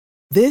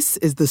This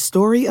is the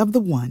story of the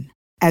one.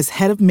 As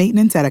head of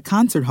maintenance at a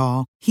concert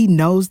hall, he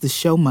knows the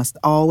show must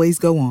always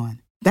go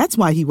on. That's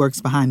why he works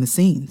behind the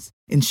scenes,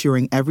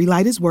 ensuring every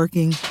light is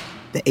working,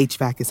 the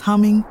HVAC is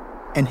humming,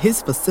 and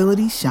his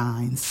facility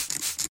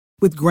shines.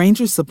 With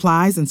Grainger's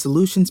supplies and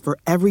solutions for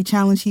every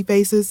challenge he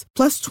faces,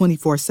 plus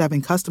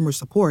 24/7 customer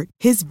support,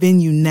 his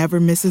venue never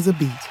misses a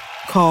beat.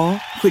 Call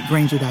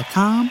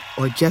quickgrainger.com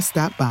or just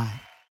stop by.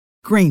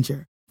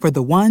 Grainger, for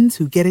the ones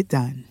who get it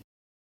done.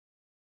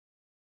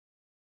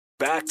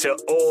 Back to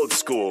old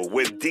school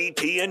with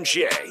DP and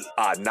J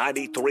on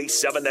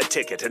 93.7 The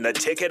Ticket and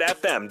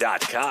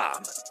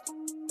theticketfm.com.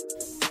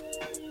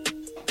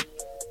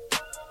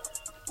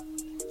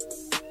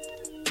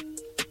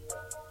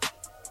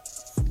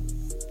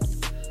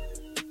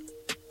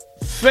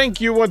 Thank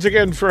you once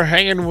again for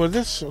hanging with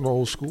us on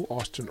Old School.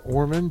 Austin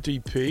Orman,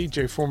 DP.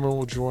 Jay Foreman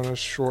will join us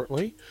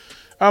shortly.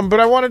 But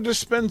I wanted to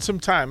spend some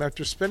time,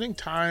 after spending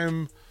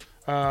time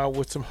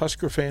with some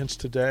Husker fans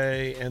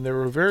today, and there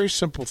were very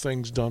simple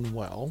things done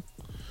well.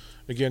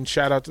 Again,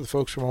 shout out to the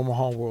folks from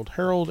Omaha World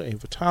Herald,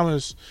 Ava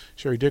Thomas,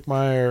 Sherry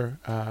Dickmeyer.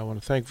 I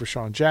want to thank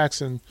Rashawn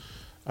Jackson,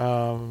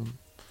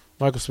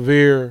 Michael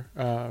Severe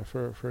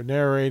for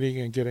narrating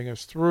and getting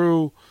us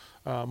through.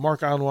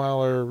 Mark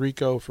Onweiler,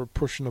 Rico for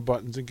pushing the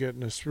buttons and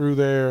getting us through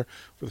there.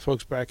 For the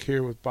folks back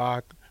here with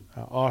Bach,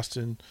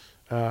 Austin,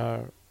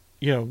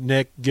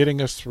 Nick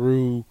getting us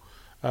through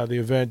the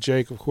event.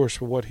 Jake, of course,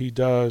 for what he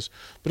does.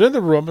 But in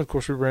the room, of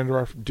course, we ran into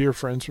our dear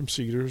friends from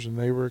Cedars, and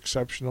they were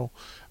exceptional.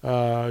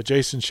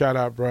 Jason, shout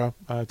out, bro.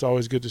 It's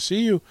always good to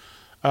see you.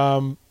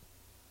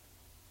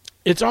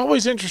 It's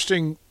always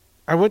interesting.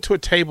 I went to a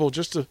table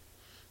just to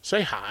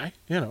say hi,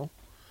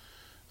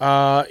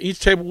 Each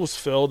table was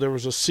filled. There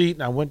was a seat,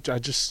 and I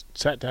just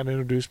sat down and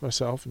introduced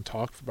myself and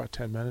talked for about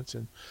 10 minutes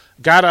and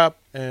got up,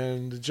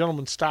 and the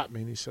gentleman stopped me,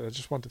 and he said, "I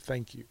just want to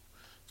thank you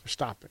for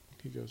stopping."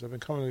 He goes, "I've been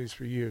coming to these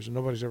for years, and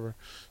nobody's ever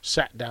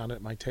sat down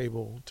at my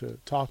table to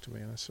talk to me."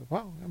 And I said,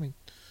 "Well,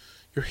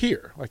 you're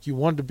here. Like, you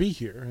wanted to be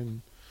here,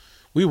 and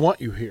we want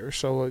you here.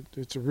 So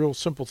it's a real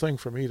simple thing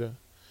for me to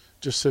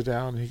just sit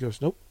down." And he goes,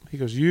 "Nope." He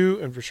goes,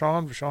 "You and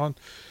Rashawn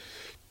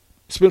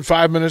spent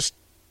 5 minutes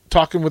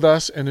talking with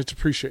us, and it's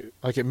appreciated.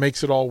 Like, it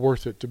makes it all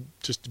worth it to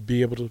just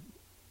be able to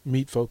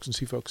meet folks and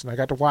see folks." And I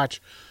got to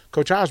watch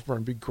Coach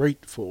Osborne be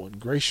grateful and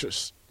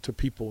gracious to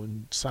people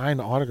and sign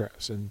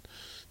autographs and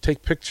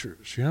take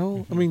pictures,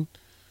 Mm-hmm.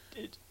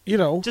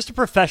 Just a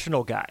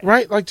professional guy.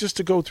 Right? Like, just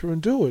to go through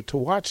and do it, to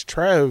watch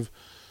Trev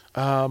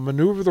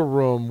maneuver the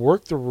room,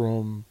 work the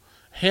room,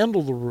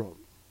 handle the room,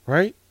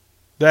 right?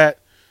 That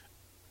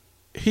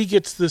he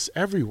gets this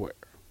everywhere.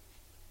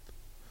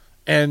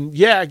 And,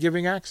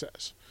 giving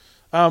access.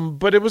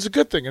 But it was a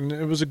good thing, and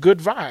it was a good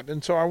vibe.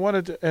 And so I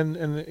wanted to,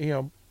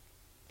 and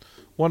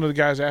one of the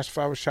guys asked if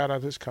I would shout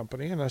out his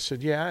company, and I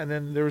said, yeah. And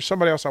then there was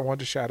somebody else I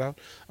wanted to shout out.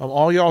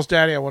 All y'all's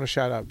daddy, I want to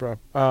shout out, bro.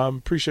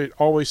 Appreciate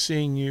always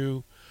seeing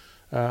you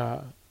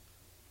dapping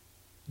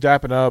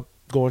up,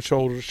 going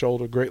shoulder to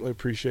shoulder. Greatly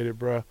appreciate it,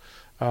 bro.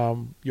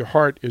 Your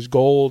heart is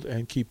gold,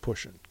 and keep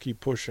pushing. Keep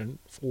pushing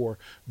for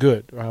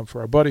good.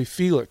 For our buddy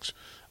Felix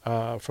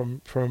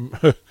from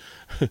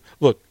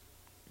look,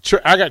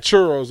 I got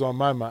churros on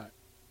my mind.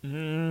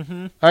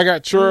 Mm-hmm. I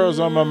got churros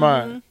on my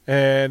mind.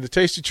 And the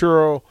Tasty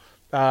Churro,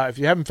 if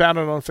you haven't found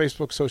it on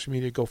Facebook, social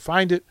media, go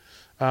find it.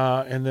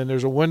 And then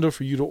there's a window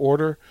for you to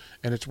order,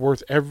 and it's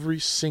worth every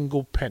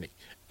single penny.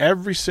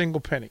 Every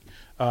single penny.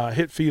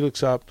 Hit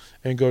Felix up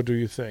and go do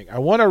your thing.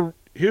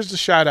 Here's the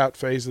shout-out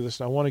phase of this,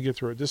 and I want to get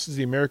through it. This is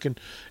the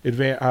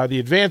the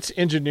Advanced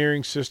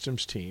Engineering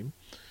Systems team.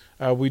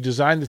 We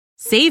designed the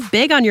Save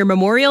big on your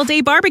Memorial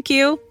Day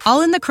barbecue,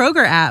 all in the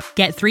Kroger app.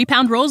 Get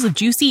 3-pound rolls of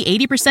juicy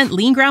 80%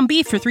 lean ground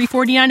beef for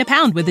 $3.49 a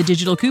pound with a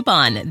digital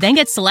coupon. Then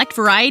get select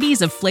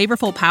varieties of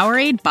flavorful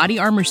Powerade, Body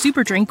Armor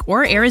Super Drink,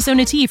 or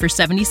Arizona tea for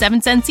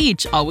 77 cents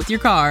each, all with your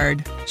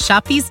card.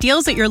 Shop these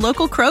deals at your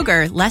local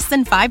Kroger, less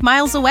than 5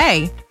 miles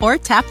away. Or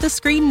tap the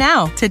screen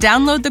now to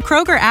download the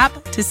Kroger app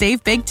to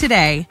save big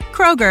today.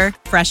 Kroger,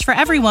 fresh for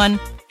everyone.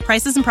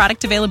 Prices and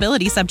product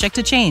availability subject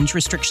to change.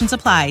 Restrictions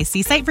apply.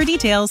 See site for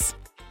details.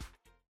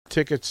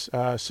 Tickets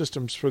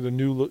systems for the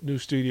new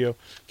studio.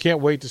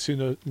 Can't wait to see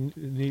the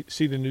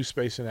new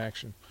space in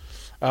action.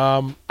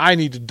 I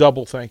need to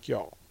double thank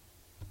y'all.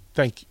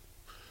 Thank you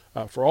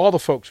for all the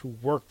folks who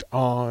worked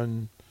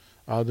on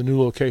the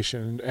new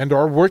location and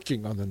are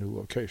working on the new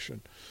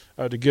location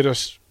to get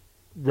us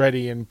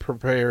ready and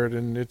prepared,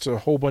 and it's a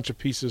whole bunch of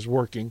pieces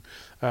working.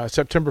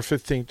 September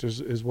 15th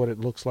is what it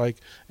looks like,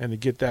 and to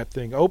get that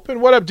thing open.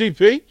 What up,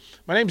 DP?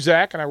 My name's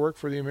Zach, and I work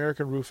for the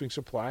American Roofing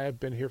Supply. I've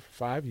been here for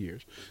 5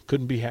 years.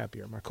 Couldn't be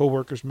happier. My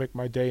coworkers make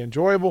my day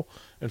enjoyable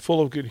and full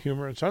of good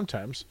humor, and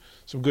sometimes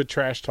some good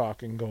trash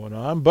talking going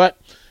on. But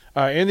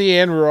in the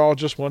end, we're all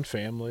just one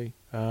family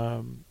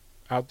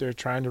out there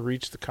trying to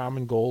reach the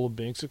common goal of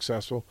being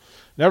successful.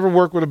 Never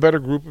worked with a better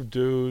group of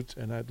dudes,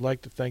 and I'd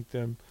like to thank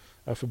them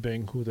for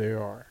being who they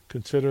are.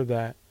 Consider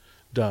that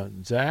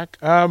done. Zach,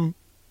 DP,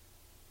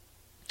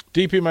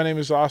 my name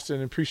is Austin,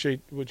 and appreciate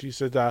what you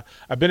said.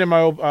 I've been in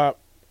my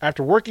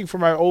After working for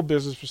my old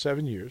business for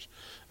 7 years,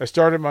 I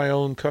started my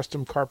own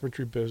custom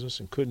carpentry business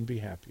and couldn't be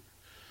happier.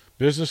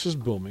 Business is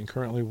booming,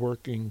 currently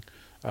working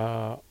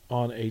on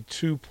a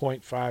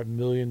 $2.5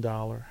 million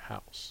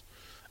house.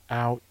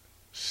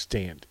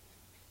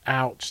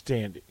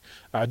 Outstanding.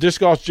 Disc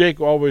Golf Jake,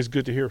 always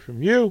good to hear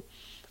from you.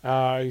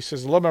 He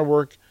says, I love my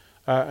work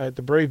at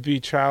the Brave Bee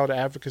Child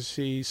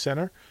Advocacy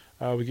Center.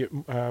 We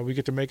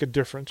get to make a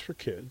difference for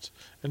kids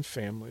and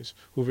families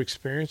who've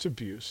experienced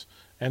abuse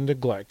and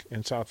neglect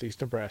in Southeast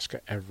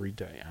Nebraska every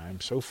day.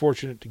 I'm so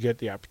fortunate to get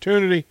the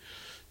opportunity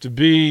to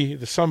be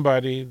the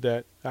somebody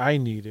that I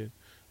needed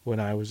when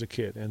I was a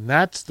kid. And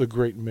that's the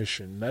great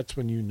mission. That's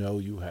when you know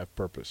you have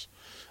purpose.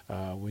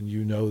 When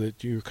you know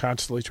that you're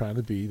constantly trying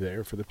to be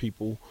there for the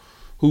people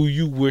who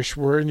you wish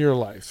were in your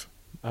life.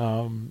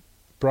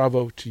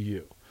 Bravo to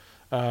you.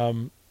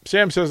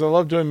 Sam says, I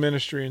love doing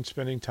ministry and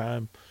spending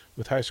time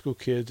with high school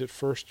kids at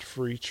First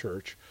Free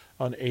Church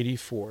on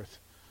 84th.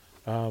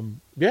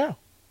 Yeah,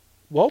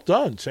 well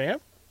done, Sam.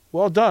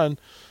 Well done.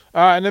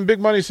 And then Big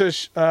Money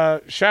says,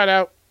 shout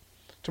out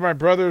to my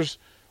brothers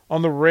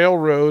on the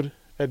railroad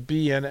at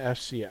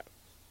BNSF.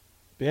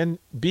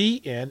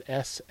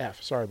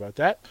 BNSF, sorry about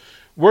that.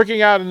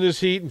 Working out in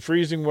this heat and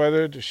freezing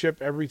weather to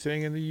ship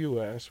everything in the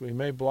U.S., we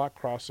may block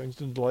crossings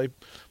and delay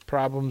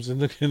problems in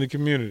the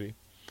community.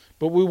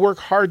 But we work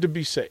hard to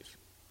be safe.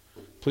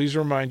 Please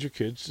remind your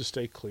kids to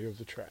stay clear of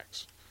the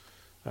tracks.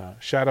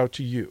 Shout out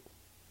to you,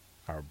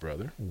 our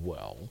brother.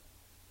 Well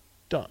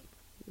done.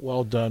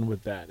 Well done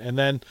with that. And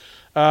then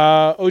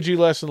OG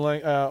Les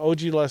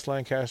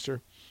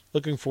Lancaster,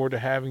 looking forward to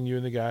having you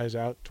and the guys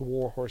out to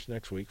Warhorse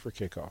next week for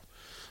kickoff.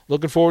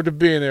 Looking forward to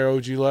being there,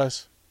 OG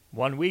Les.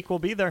 1 week we'll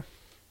be there.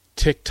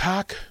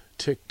 Tick-tock,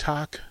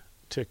 tick-tock,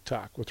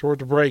 tick-tock. We'll throw it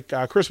to break.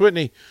 Chris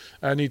Whitney,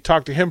 I need to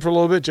talk to him for a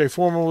little bit. Jay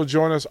Foreman will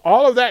join us.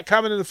 All of that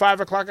coming in the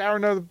 5 o'clock hour.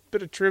 Another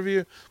bit of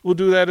trivia. We'll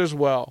do that as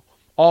well.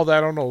 All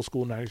that on Old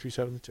School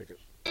 93.7 The Ticket.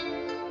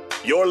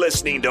 You're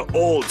listening to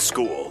Old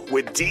School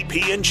with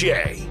DP and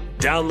J.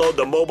 Download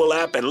the mobile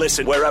app and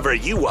listen wherever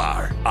you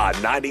are on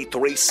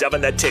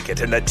 93.7 The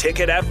Ticket and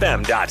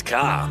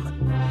theticketfm.com.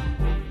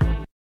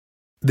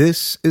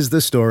 This is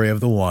the story of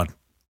the one.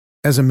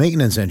 As a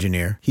maintenance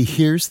engineer, he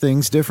hears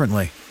things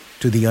differently.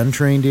 To the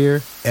untrained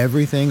ear,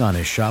 everything on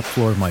his shop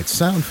floor might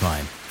sound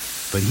fine,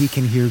 but he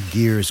can hear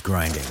gears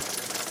grinding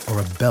or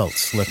a belt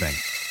slipping.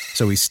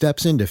 So he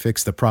steps in to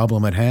fix the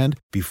problem at hand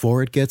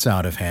before it gets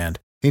out of hand.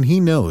 And he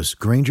knows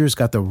Grainger's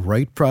got the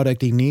right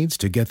product he needs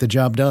to get the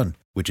job done,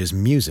 which is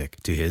music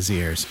to his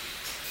ears.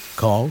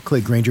 Call,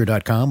 click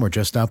Grainger.com, or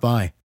just stop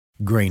by.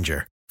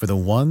 Grainger, for the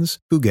ones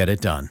who get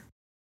it done.